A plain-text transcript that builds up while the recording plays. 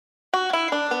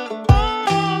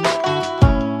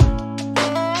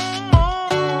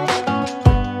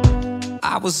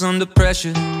was under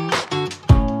pressure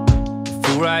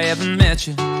before I ever met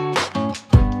you,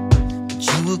 but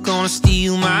you were gonna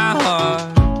steal my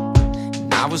heart,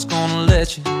 and I was gonna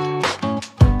let you.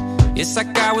 It's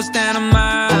like I was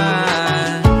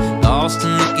dynamite, lost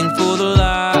and looking for the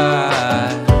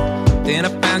light. Then I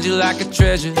found you like a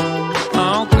treasure.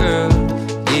 Oh girl,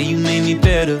 yeah, you made me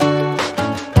better.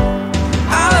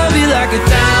 I love you like a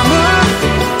diamond,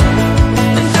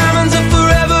 and diamonds are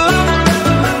forever.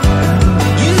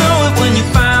 You know it when you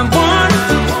find one,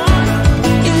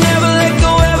 you never let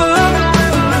go ever.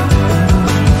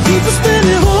 People spend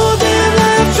their whole damn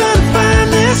life trying to find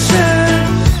this shine.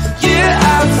 Yeah,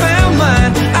 I found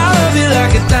mine. I love you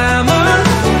like a diamond,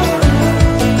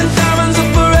 and diamonds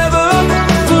are forever,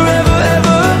 forever,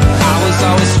 ever. I was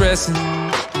always stressing,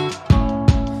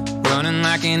 running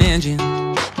like an engine,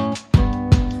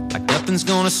 like nothing's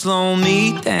gonna slow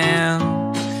me down,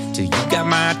 till you got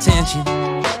my attention.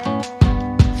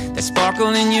 That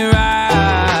sparkle in your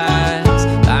eyes,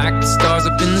 like the stars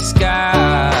up in the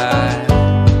sky,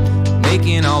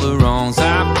 making all the wrongs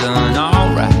I've done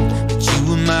alright, but you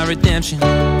were my redemption. I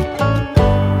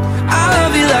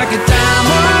love you like a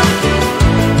diamond,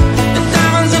 and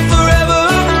diamonds are forever.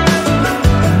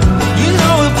 You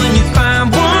know it when you find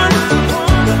one,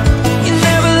 you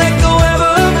never let go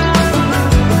ever.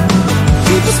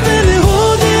 People spend their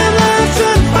whole damn life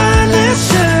trying to find that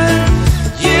shine.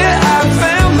 Yeah, I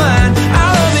found mine. I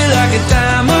love you like a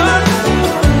diamond,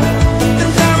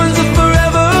 and diamonds are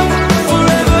forever,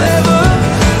 forever, ever.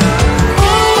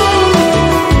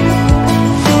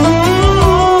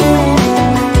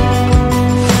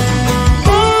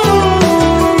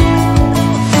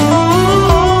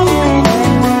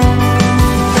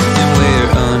 And we're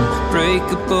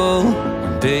unbreakable,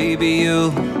 baby, you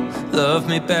love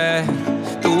me back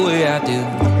the way I do.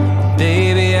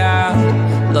 Baby, I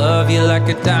love you like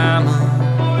a diamond.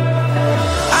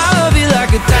 I love you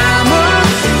like a diamond,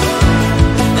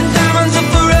 and diamonds are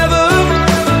forever.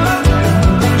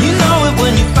 You know it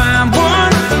when you find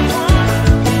one,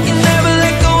 you never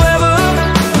let go ever.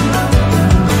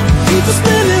 People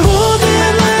spend their whole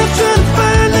damn life trying to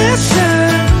find that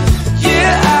shine.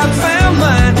 Yeah, I found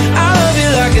mine. I love you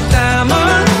like a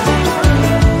diamond,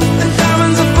 and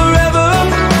diamonds are forever,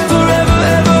 forever,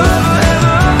 ever,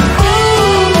 ever.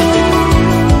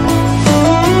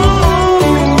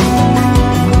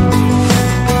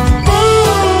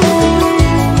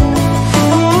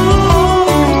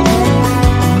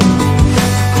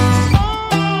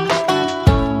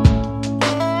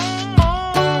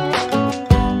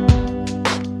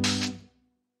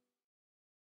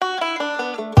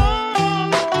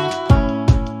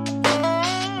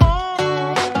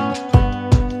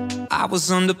 I was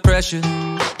under pressure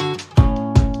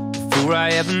before I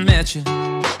ever met you,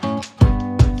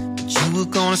 but you were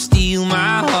gonna steal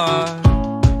my heart,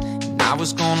 and I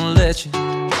was gonna let you.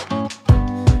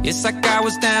 It's like I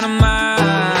was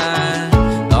dynamite,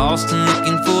 lost and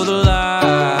looking for the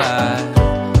light.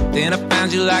 Then I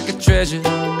found you like a treasure.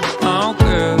 Oh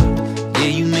girl, yeah,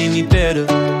 you made me better.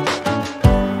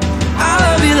 I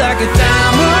love you like a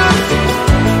diamond,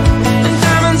 and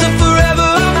diamonds are forever.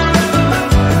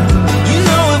 You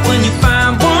know it when you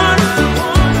find one,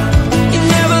 you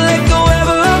never let go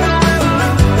ever.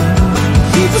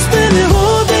 People spend their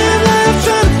whole damn life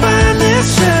trying to find that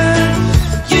shine.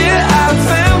 Yeah, I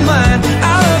found mine.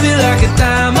 I love you like a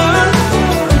diamond,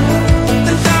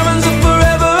 and diamonds are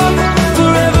forever,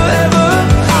 forever, ever.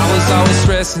 I was always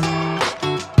stressing,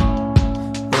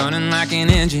 running like an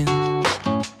engine,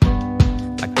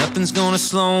 like nothing's gonna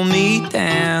slow me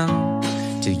down,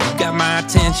 till you got my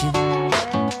attention.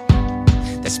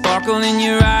 That sparkle in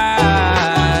your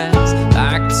eyes,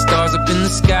 like the stars up in the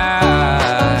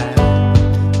sky,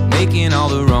 making all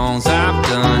the wrongs I've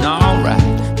done alright,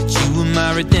 but you were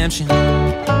my redemption. I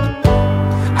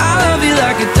love you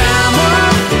like a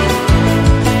diamond,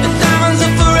 and diamonds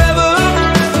are forever.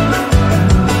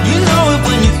 You know it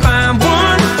when you find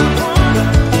one,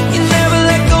 you never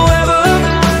let go ever.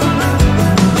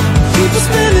 People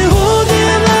spend their whole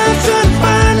damn life trying to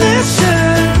find that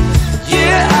shine.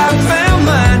 Yeah, I found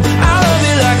mine. I love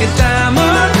you like a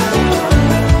diamond,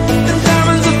 and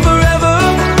diamonds are forever,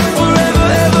 forever,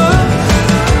 ever.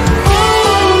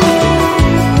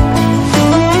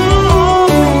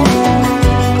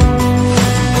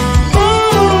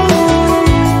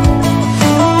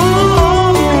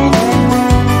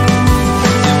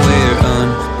 And we're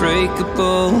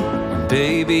unbreakable,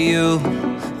 baby, you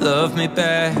love me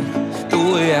back the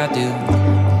way I do.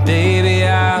 Baby,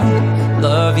 I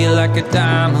love you like a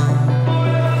diamond.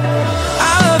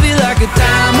 I love you like a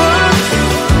diamond,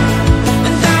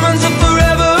 and diamonds are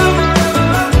forever.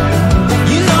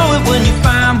 You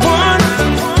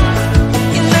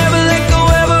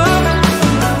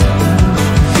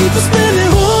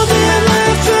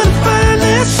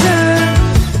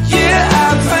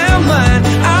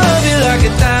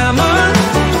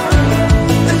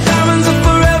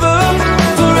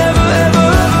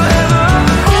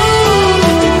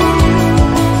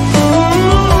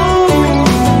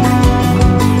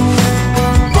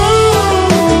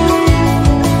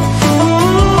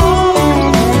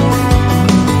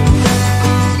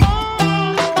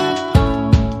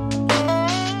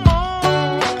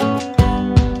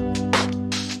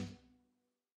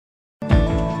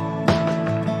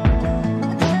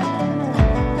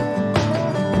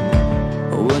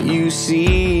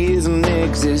see is an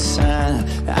exit sign.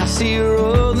 I see a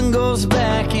road that goes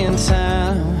back in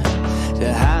time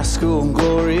to high school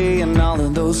glory, and all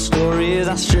of those stories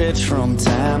I stretch from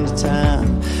time to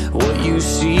time. What you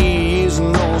see is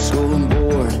an old school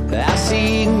board. I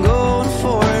see you going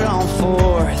for it on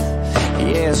fourth.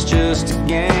 Yeah, it's just a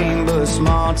game, but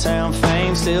small town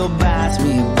fame still bites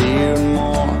me a bit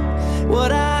more.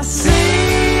 What I see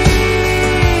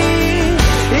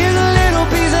is a little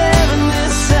piece of heaven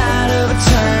this side of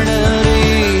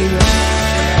eternity.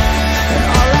 And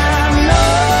all I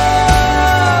know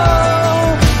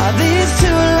are these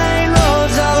two-lane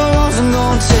roads are the ones that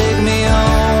gonna take me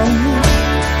home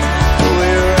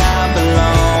where I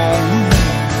belong.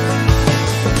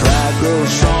 Pride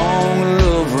grows strong,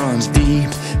 love runs deep,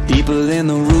 deeper than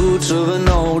the roots of an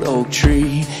old oak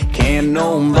tree. Can't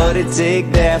nobody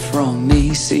take that from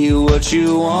me. See what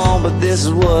you want, but this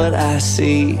is what I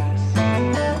see.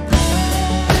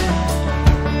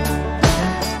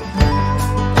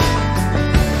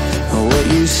 What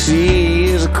you see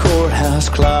is a courthouse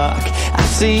clock. I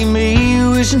see me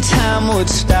wishing time would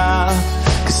stop,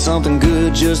 'cause something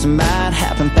good just might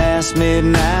happen past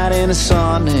midnight in a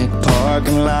Sonic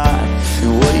parking lot.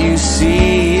 And what you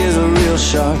see is a real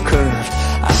sharp curve.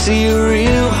 I see a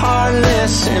real hard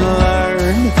lesson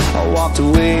learned. I walked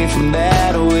away from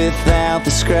that without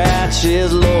the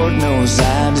scratches Lord knows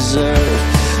I deserve.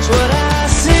 So what I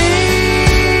see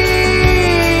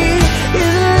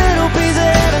is a little piece of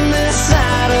heaven this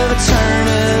side of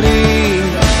eternity.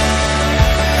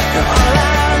 And all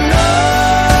I know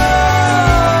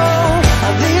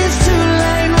are these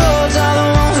two-lane roads are the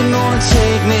ones that are gonna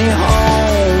take me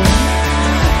home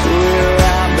where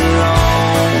I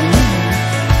belong.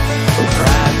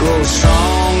 Pride grows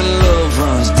strong and love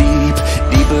runs deep,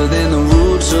 deeper than the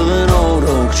roots of an old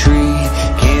oak tree.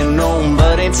 Can't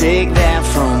nobody take that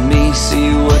from me. See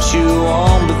what you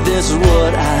want, but this is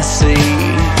what I see.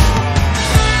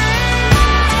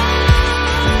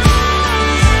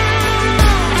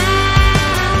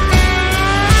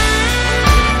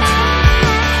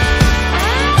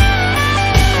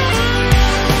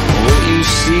 What you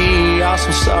see are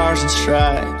some stars and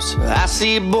stripes. I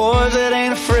see boys that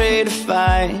ain't afraid to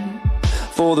fight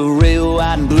for the real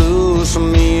white and blue, so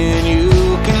me and you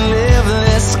can live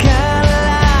this kind of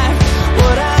life.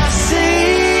 What I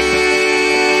see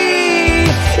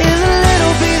is a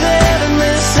little piece of heaven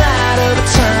this side of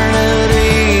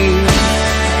eternity.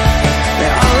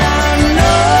 And all I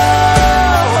know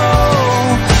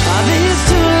are these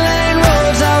two-lane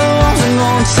roads are the ones that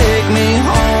gonna take me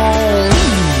home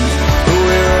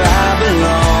where I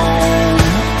belong.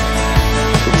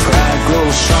 Pride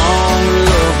grows strong,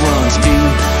 love runs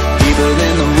deep, deeper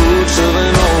than the roots of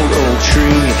an old oak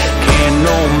tree. Can't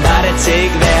nobody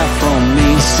take that from me.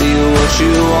 See what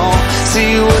you want,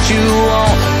 see what you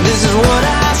want. This is what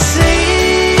I see.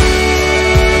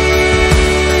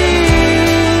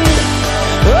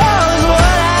 Oh, this is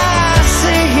what I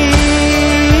see.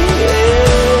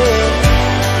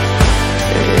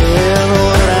 Yeah,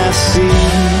 what I see.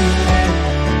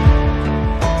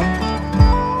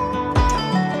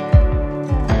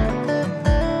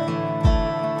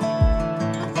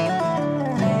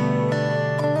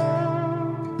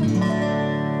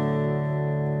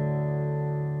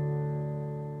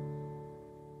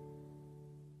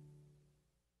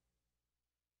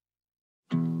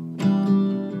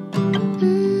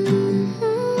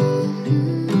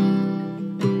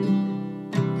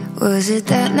 Was it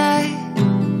that night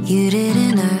you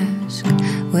didn't ask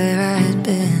where I had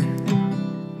been?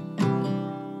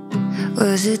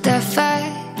 Was it that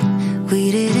fight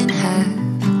we didn't have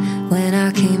when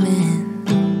I came in?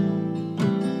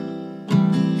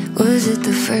 Was it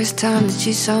the first time that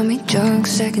you saw me drunk?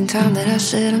 Second time that I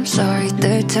said I'm sorry?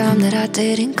 Third time that I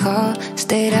didn't call?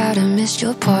 Stayed out and missed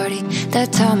your party?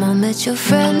 That time I met your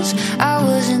friends, I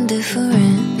was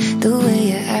indifferent. The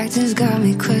way your acting's got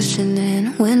me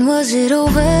questioning. When was it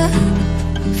over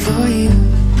for you?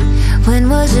 When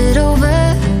was it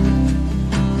over?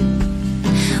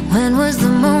 When was the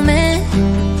moment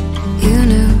you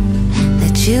knew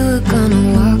that you were gonna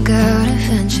walk out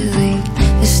eventually?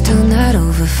 It's still not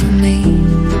over for me.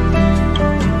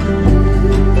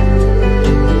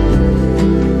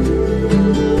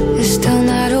 It's still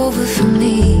not over for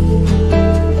me.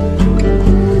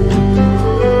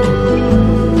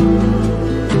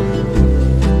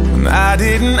 I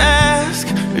didn't ask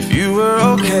if you were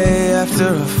okay after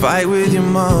a fight with your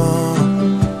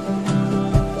mom.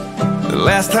 The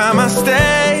last time I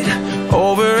stayed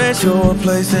over at your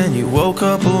place and you woke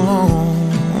up alone.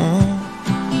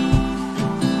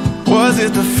 Was was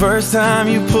it the first time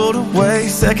you pulled away?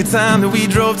 Second time that we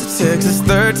drove to Texas?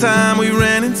 Third time we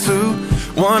ran into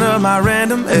one of my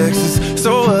random exes?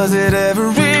 So was it ever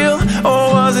real, or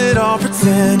was it all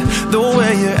pretend? The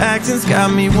way you're acting's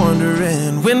got me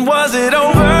wondering, when was it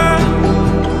over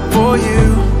for you?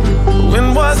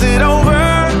 When was it over?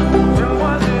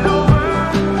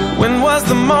 When was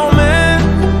the moment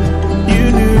you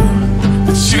knew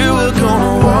that you were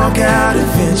gonna walk out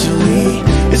eventually?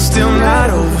 It's still not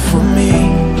over for me.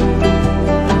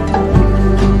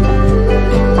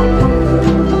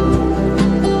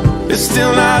 It's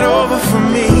still not over for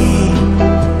me.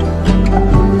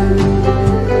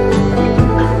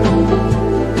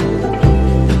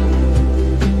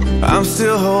 I'm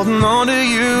still holding on to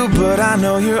you, but I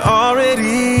know you're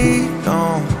already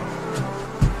gone.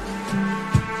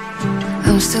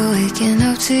 I'm still waking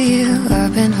up to you.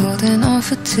 I've been holding on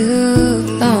for too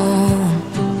long.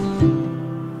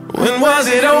 When was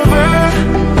it over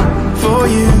for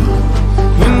you?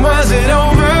 When was it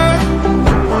over?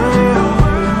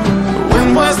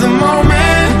 When was the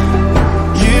moment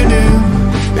you knew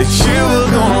that you were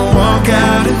gonna walk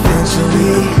out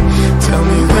eventually? Tell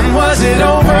me, when was it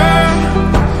over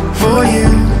for you?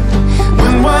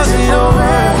 When was it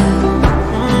over?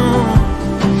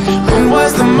 When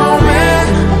was the moment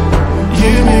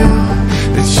you knew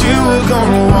that you were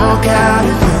gonna walk out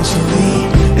eventually?